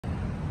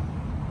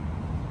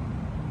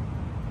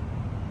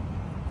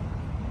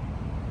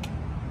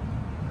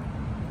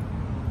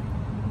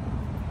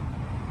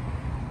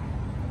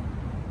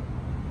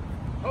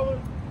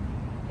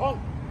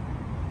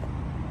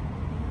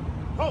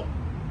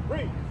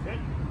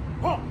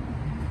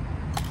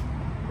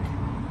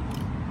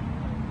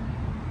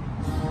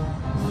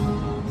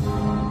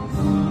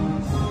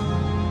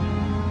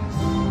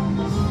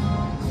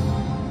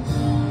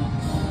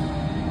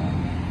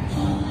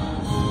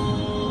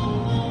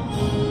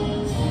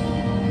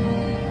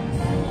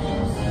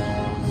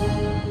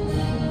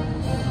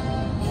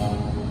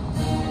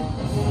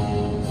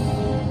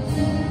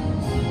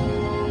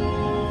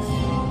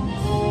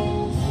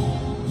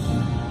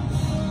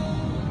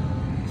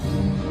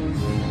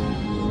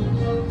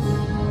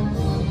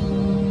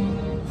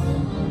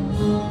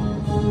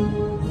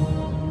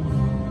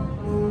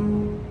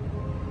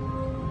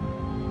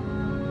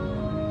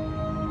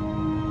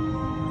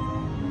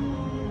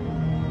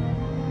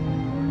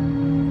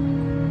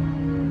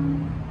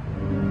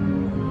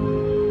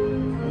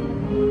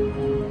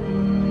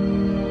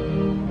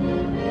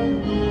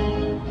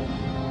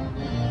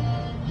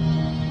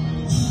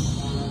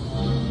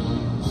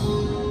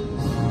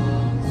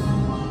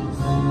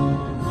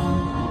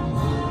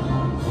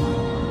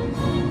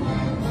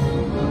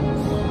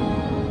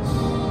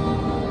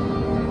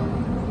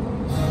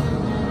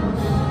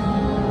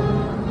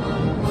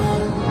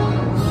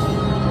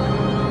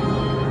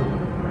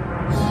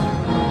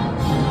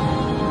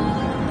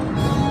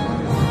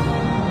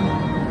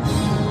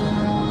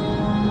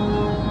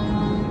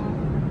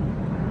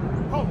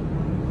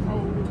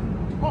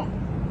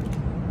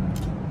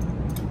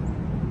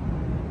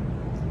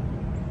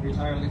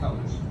Retire the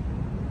colors.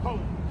 Hold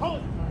it.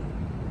 Hold.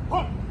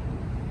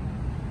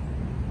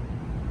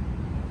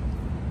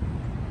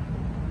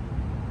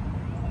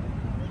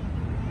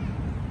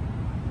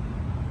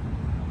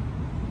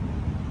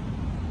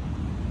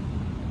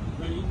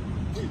 Ready?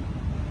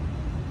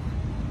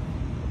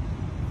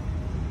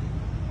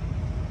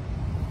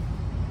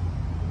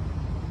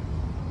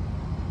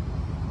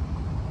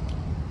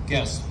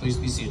 Guests, please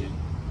be seated.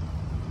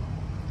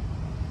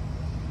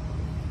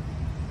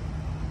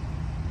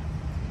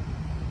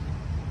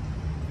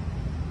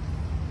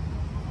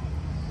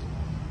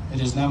 It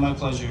is now my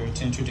pleasure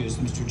to introduce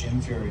Mr.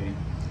 Jim Fury,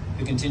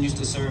 who continues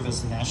to serve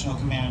as the National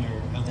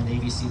Commander of the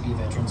Navy Seabee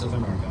Veterans of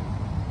America.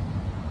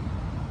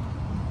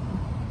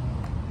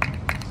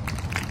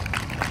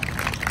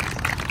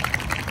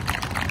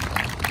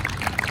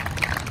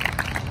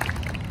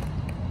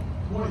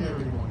 Good morning,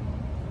 everyone.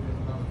 We have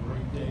another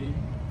great day.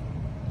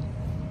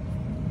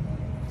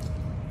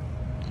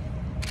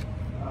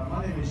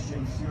 My name is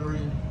Jim Fury.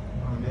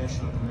 I'm the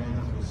National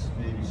Commander for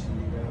the Navy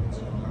Seabee Veterans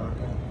of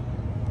America.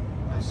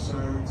 I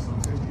served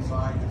from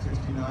 55 to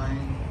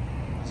 59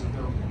 as a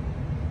builder.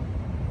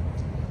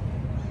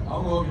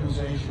 Our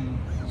organization,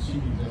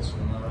 Seabee Vets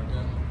of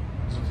America,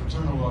 is a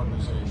fraternal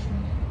organization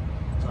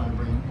trying to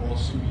bring all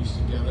Seabees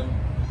together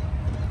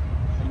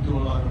and do a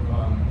lot of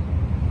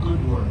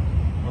good work,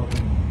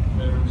 helping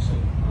veterans that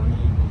are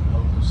unable to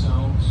help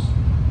themselves,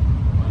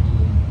 by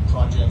doing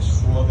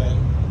projects for them,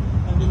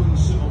 and doing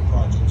civil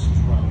projects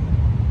as well.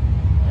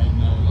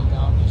 And look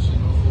out, there's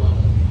an awful lot of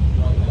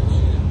young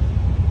here,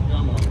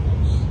 young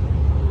ones.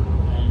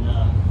 And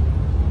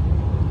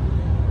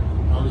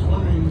I was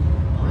wondering,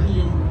 are any of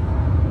you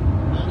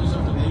members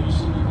of the Navy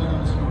Seabee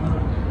Veterans of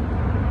America?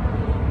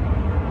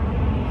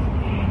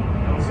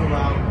 That was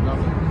allowed,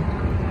 nothing.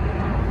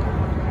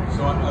 So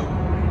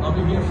I'll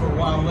be here for a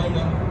while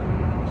later.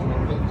 So when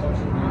you get in touch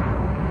with me, I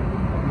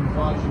would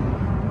advise you to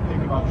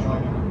think about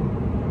joining me.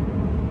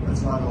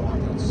 That's not all I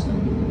got to say.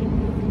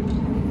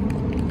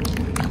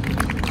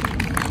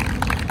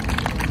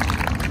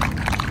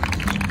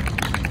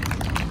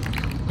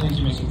 Thank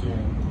you, Mr.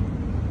 Fury.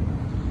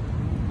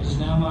 It is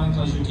now my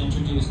pleasure to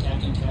introduce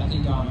Captain Kathy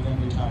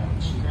Donovan, retired.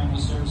 She currently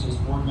serves as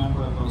board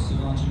member of both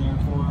Civil Engineer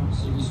Corps,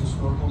 Seabee's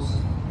Historical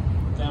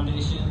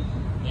Foundation,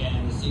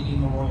 and the Seabee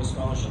Memorial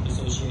Scholarship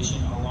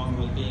Association, along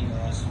with being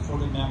a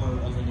supportive member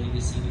of the Navy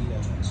Seabee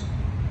Veterans.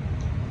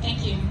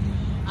 Thank you.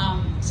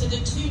 So the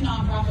two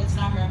nonprofits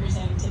that I'm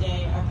representing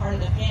today are part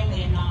of the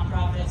family of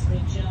nonprofits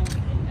with Jim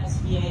and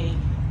SBA.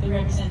 They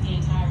represent the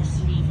entire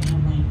Seabee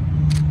family.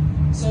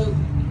 So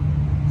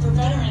for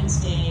Veterans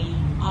Day,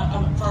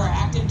 for our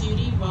active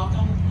duty,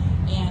 welcome,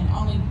 and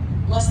only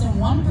less than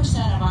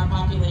 1% of our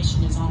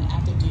population is on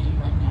active duty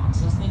right now.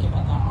 So let's think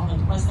about that.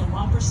 Only less than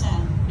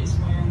 1% is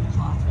wearing the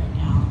cloth right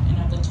now. And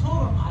of the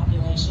total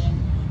population,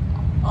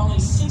 only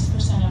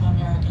 6% of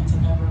Americans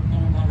have ever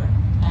been a veteran.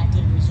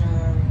 Active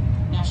Reserve,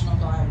 National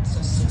Guard, so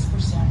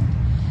 6%.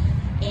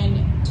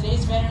 And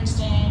today's Veterans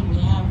Day, we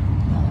have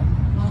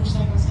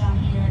motorcycles down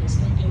here, and it's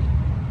going to get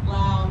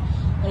loud.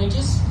 But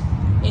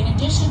in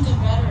addition to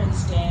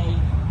Veterans Day,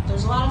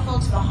 there's a lot of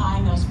folks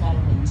behind those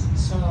veterans.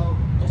 So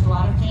there's a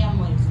lot of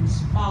families and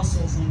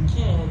spouses and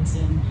kids.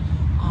 And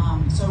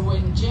so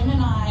when Jim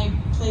and I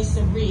place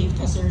the wreath,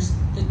 because there's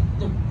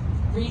the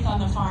wreath on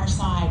the far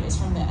side is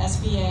from the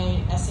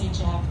SBA,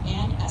 SHF,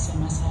 and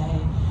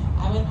SMSA,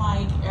 I would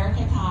like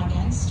Erica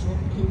Coggins,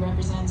 who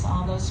represents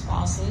all those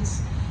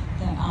spouses,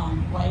 the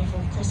wife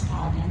of Chris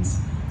Coggins.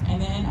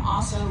 And then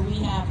also we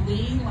have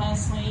Lee,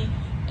 Leslie,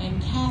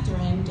 and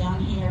Catherine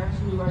down here,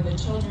 who are the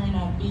children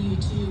of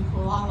BU2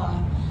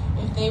 Kulala.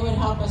 if they would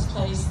help us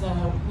place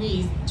the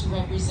wreath to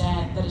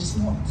represent that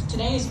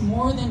today is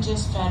more than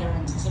just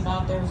veterans, it's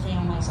about their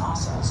families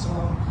also. So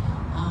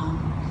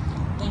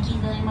thank you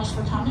very much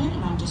for coming,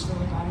 and I'm just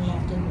really glad we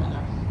had good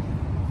weather.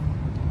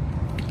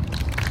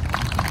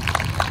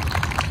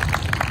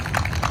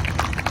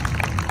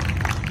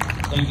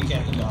 Thank you,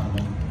 Captain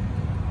Donovan.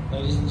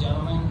 Ladies and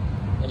gentlemen,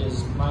 it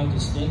is my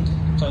distinct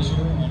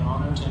pleasure and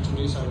honor to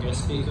introduce our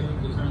guest speaker,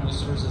 who currently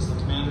serves as the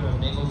Commander of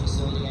Naval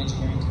Facility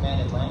Engineering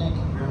Command Atlantic,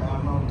 Rear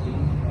Admiral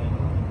Dean.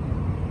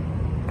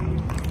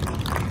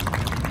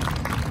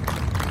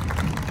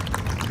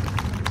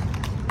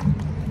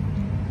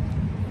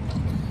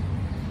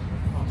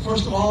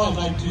 First of all, I'd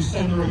like to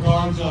send the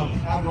regards of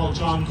Admiral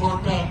John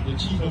Korka, the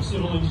Chief of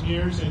Civil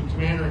Engineers and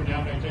Commander of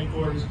NAVFAC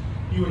Headquarters.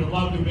 He would have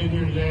loved to have been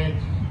here today.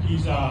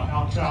 He's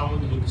out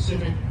traveling to the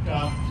Pacific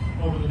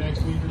over the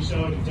next week or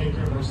so to take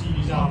care of our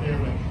Seabees out there,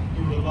 but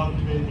he would have loved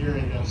to have been here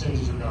and sends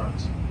his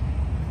regards.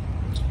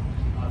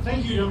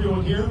 Thank you to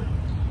everyone here.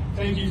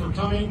 Thank you for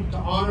coming to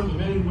honor the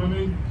men and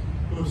women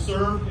who have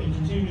served and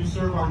continue to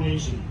serve our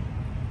nation.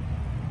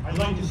 I'd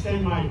like to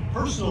extend my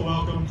personal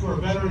welcome to our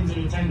veterans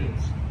in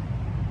attendance.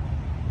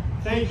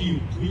 Thank you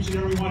to each and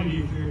every one of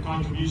you for your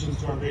contributions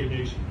to our great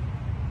nation.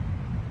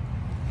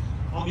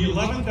 On the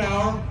 11th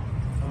hour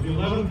of the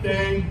 11th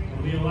day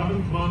of the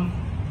 11th month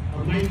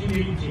of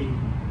 1918,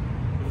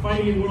 the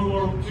fighting in World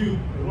War II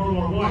and World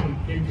War I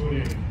came to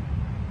an end.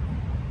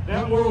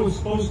 That war was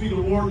supposed to be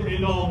the war to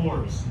end all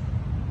wars,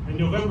 and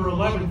November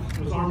 11th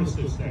was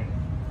Armistice Day.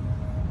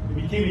 It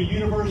became a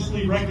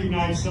universally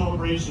recognized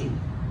celebration.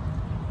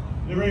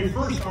 The very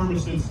first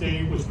Armistice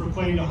Day was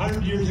proclaimed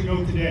 100 years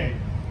ago today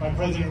by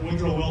President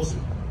Woodrow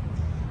Wilson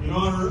in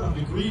honor of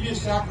the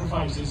grievous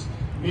sacrifices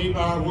made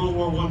by our World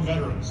War I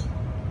veterans.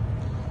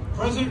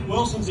 President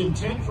Wilson's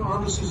intent for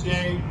Armistice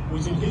Day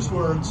was, in his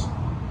words,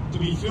 to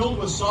be filled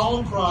with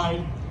solemn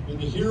pride in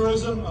the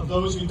heroism of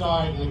those who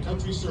died in the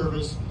country's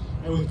service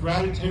and with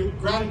gratitude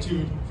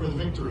for the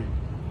victory.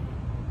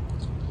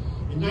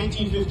 In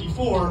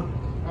 1954,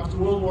 after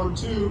World War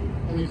II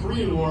and the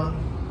Korean War,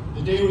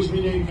 the day was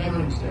renamed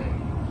Veterans Day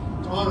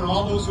to honor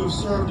all those who have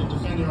served and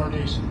defended our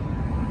nation.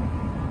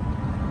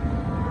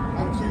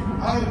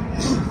 I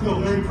feel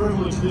very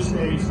privileged this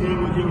day to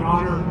stand with you and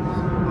honor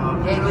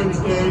Veterans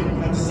Day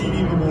at the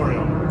Seabee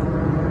Memorial.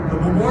 The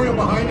memorial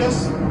behind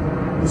us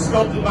is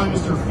sculpted by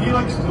Mr.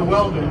 Felix de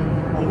Weldon,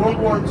 a World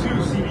War II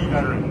Seabee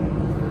veteran.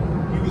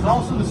 He was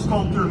also the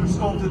sculptor who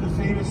sculpted the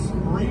famous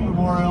Marine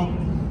Memorial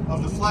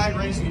of the flag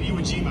raising at Iwo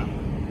Jima.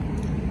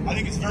 I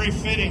think it's very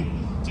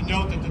fitting to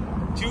note that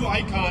the two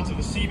icons of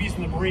the Seabees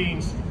and the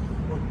Marines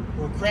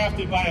were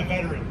crafted by a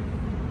veteran.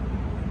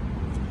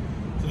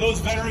 To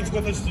those veterans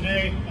with us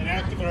today and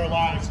active in our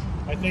lives,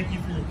 I thank you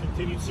for your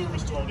continued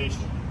service to our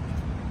nation.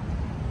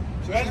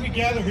 So as we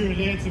gather here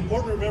today, it's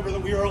important to remember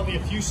that we are only a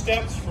few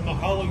steps from the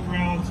hallowed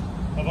grounds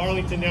of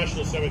Arlington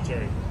National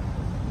Cemetery.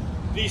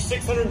 These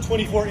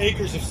 624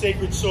 acres of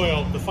sacred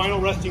soil, the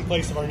final resting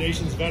place of our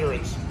nation's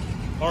veterans,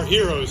 our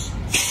heroes,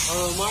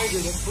 are a reminder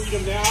that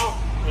freedom now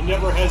and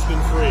never has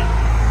been free.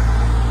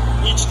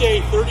 Each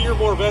day, 30 or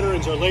more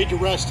veterans are laid to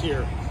rest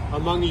here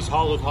among these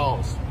hallowed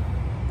halls.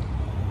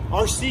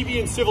 Our Seabee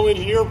and Civil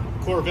Engineer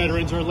Corps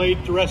veterans are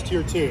laid to rest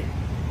here too.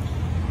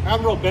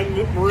 Admiral Ben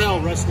Morrell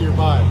rests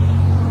nearby.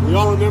 We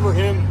all remember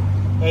him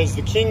as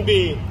the King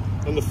Bee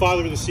and the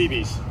father of the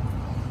Seabees.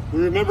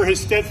 We remember his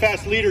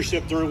steadfast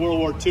leadership during World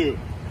War II,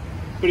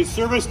 but his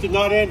service did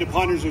not end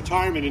upon his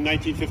retirement in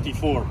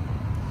 1954.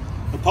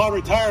 Upon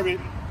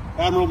retirement,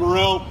 Admiral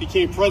Morrell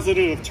became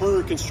president of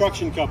Turner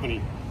Construction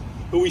Company,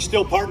 who we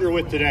still partner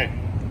with today.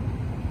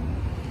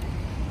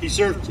 He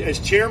served as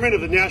chairman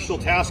of the National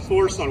Task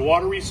Force on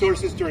Water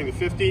Resources during the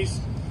 50s.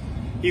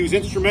 He was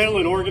instrumental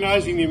in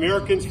organizing the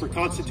Americans for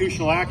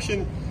Constitutional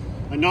Action,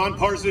 a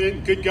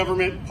nonpartisan good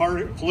government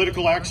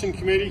political action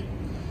committee.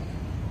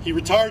 He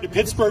retired to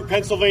Pittsburgh,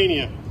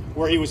 Pennsylvania,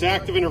 where he was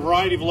active in a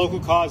variety of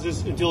local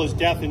causes until his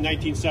death in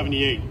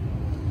 1978.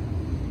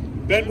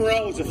 Ben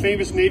Morrell was a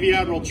famous Navy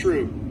Admiral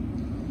true,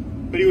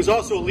 but he was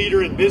also a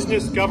leader in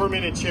business,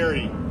 government, and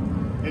charity.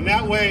 In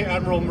that way,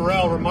 Admiral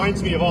Morrell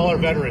reminds me of all our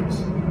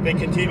veterans. They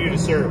continue to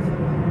serve.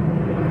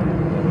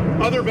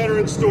 Other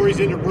veteran stories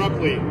end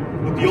abruptly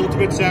with the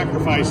ultimate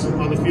sacrifice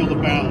on the field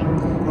of battle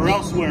or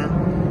elsewhere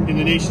in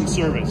the nation's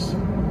service.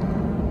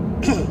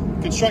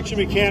 Construction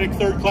mechanic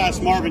 3rd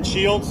Class Marvin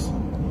Shields,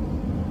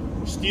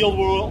 steel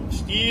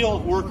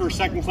worker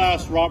 2nd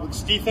Class Robert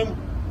Steetham,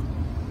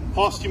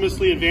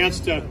 posthumously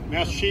advanced to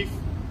Master Chief,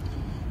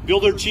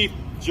 Builder Chief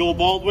Joel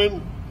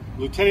Baldwin,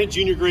 Lieutenant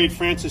Junior Grade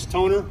Francis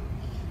Toner,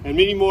 and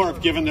many more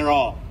have given their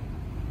all.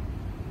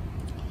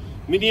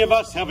 Many of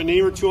us have a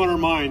name or two on our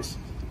minds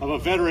of a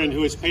veteran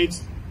who has paid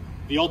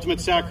the ultimate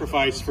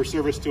sacrifice for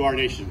service to our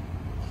nation.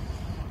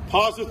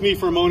 Pause with me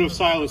for a moment of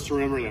silence to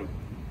remember them.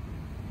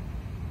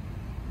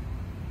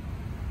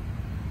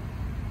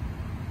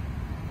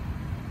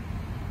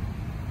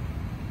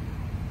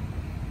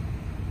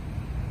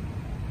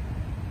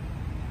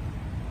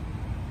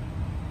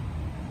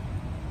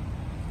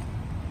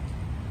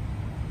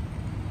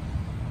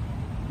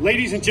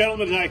 Ladies and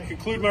gentlemen, as I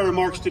conclude my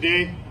remarks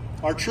today,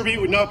 our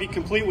tribute would not be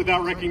complete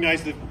without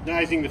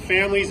recognizing the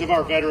families of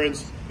our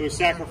veterans who have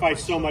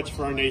sacrificed so much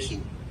for our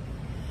nation.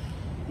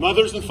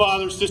 Mothers and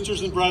fathers,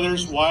 sisters and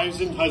brothers, wives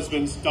and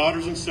husbands,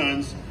 daughters and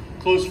sons,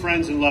 close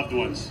friends and loved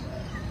ones.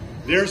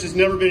 Theirs has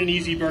never been an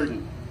easy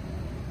burden.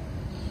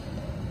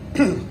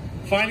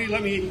 Finally,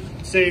 let me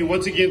say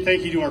once again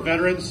thank you to our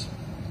veterans.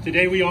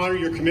 Today we honor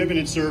your commitment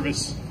and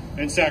service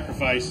and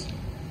sacrifice.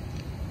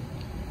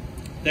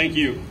 Thank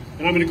you.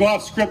 And I'm going to go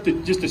off script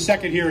in just a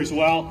second here as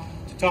well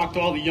to talk to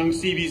all the young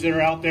Seabees that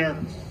are out there,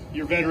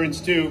 your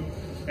veterans too.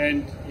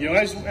 And you know,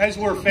 as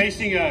we're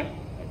facing a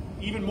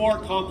even more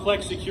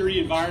complex security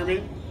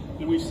environment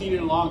than we've seen in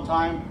a long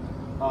time,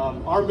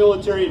 our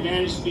military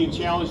advantage is being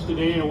challenged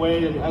today in a way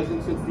that it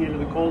hasn't since the end of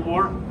the Cold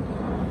War.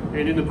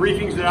 And in the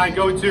briefings that I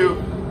go to,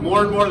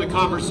 more and more of the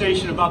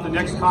conversation about the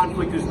next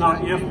conflict is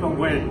not if, but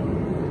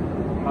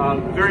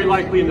when. Very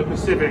likely in the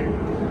Pacific.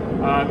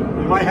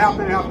 It might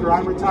happen after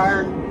I'm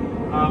retired.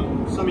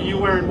 Some of you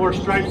wearing more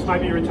stripes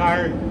might be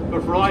retired,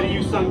 but for a lot of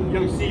you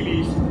young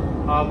Seabees,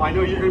 I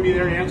know you're going to be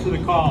there to answer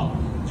the call,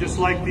 just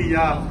like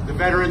the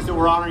veterans that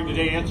we're honoring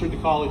today answered the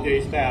call in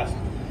days past.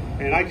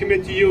 And I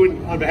commit to you,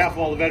 and on behalf of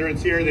all the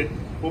veterans here, that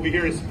we'll be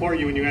here to support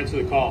you when you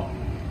answer the call.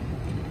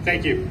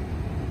 Thank you.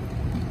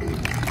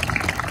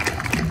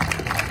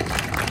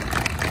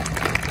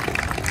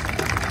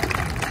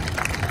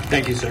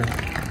 Thank you, sir.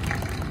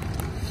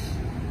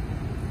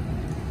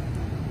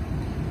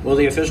 Will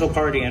the official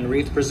party and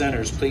wreath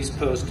presenters please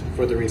post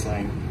for the wreath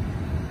laying?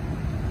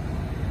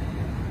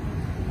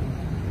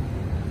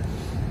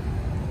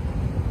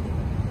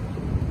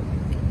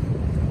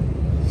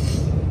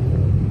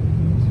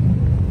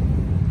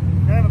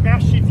 I have a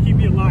bash sheet to keep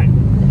me in line.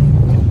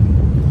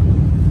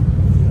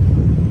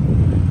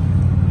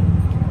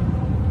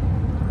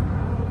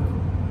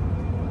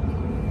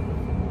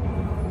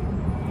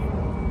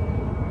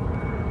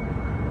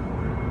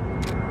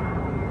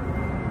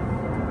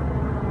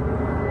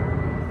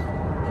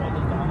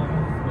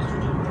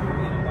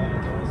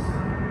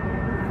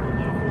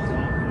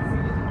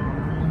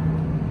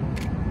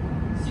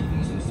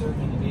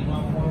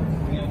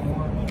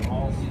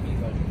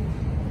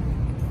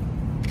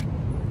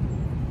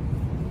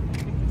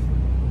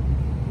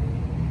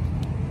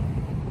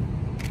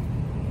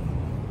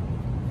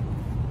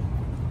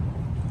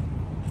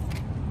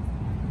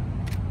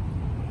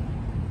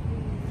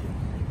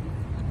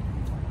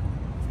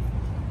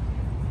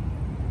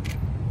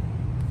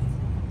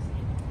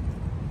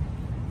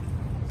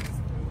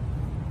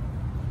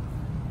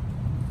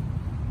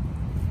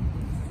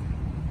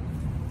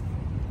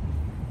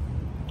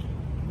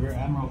 Rear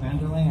Admiral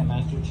Vanderling and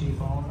Master Chief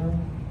Oliver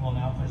will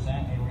now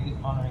present a wreath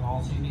honoring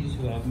all Seabees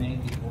who have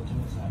made the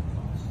ultimate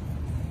sacrifice.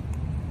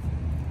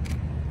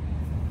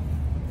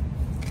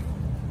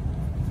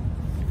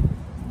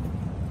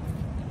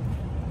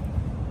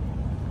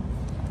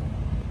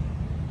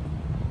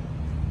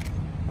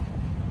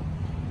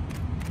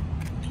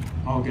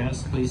 All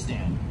guests, please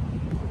stand.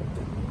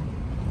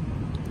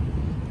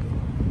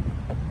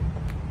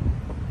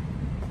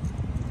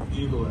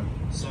 Bugler,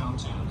 sound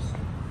taps.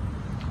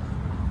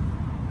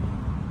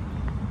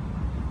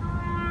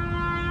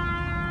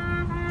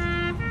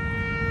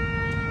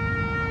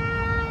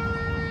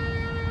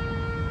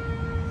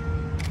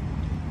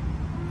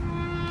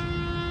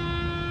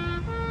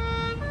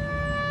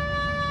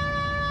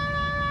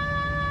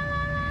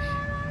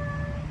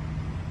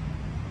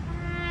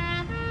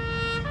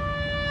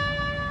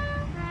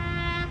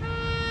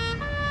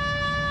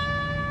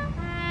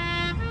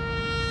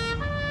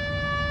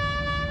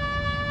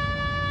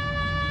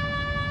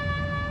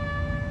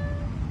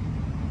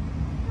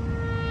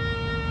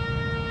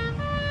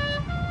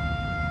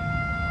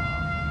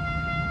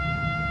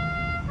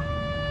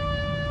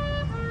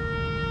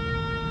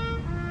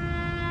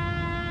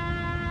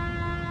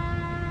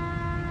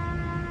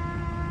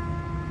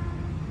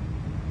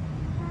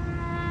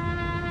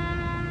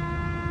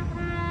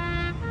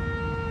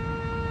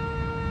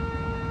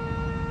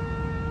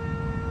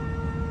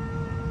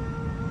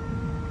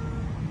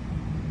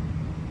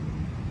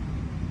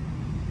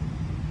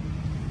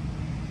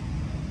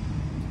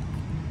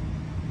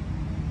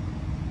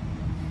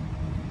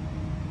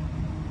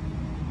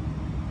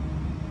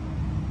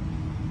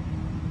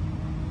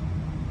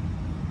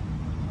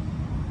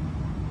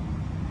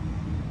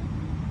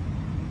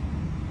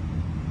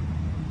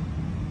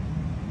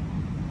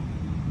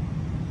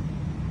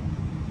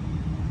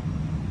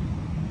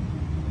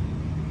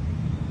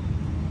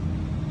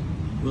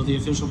 Will the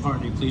official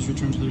party please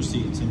return to their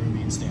seats and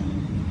remain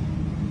standing?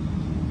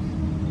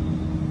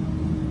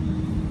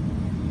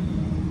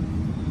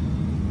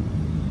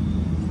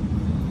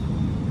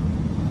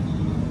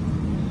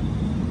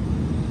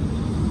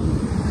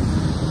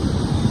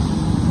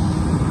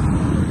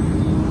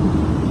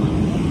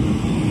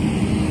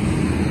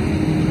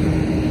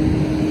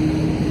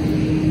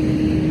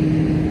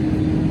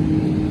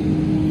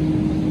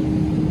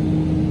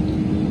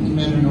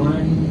 Commander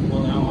Norton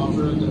will now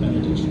offer the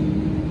benediction.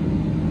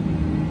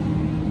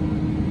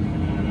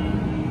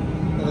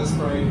 Let us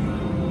pray.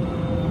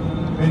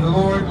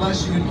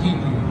 you and keep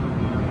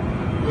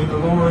you. May the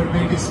Lord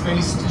make his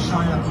face to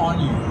shine upon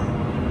you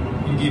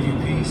and give you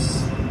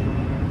peace.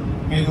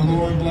 May the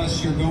Lord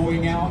bless your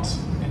going out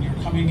and your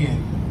coming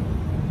in,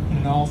 and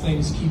in all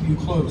things keep you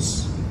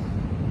close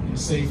and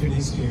safe in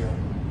his care.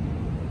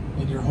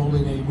 In your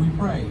holy name we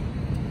pray.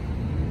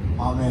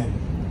 Amen.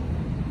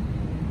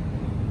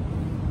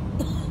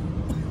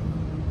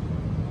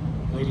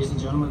 Ladies and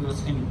gentlemen,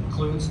 this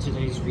concludes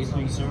today's wreath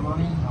laying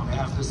ceremony. On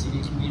behalf of the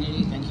CD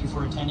community, thank you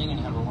for attending and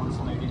have a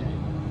wonderful Navy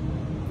Day.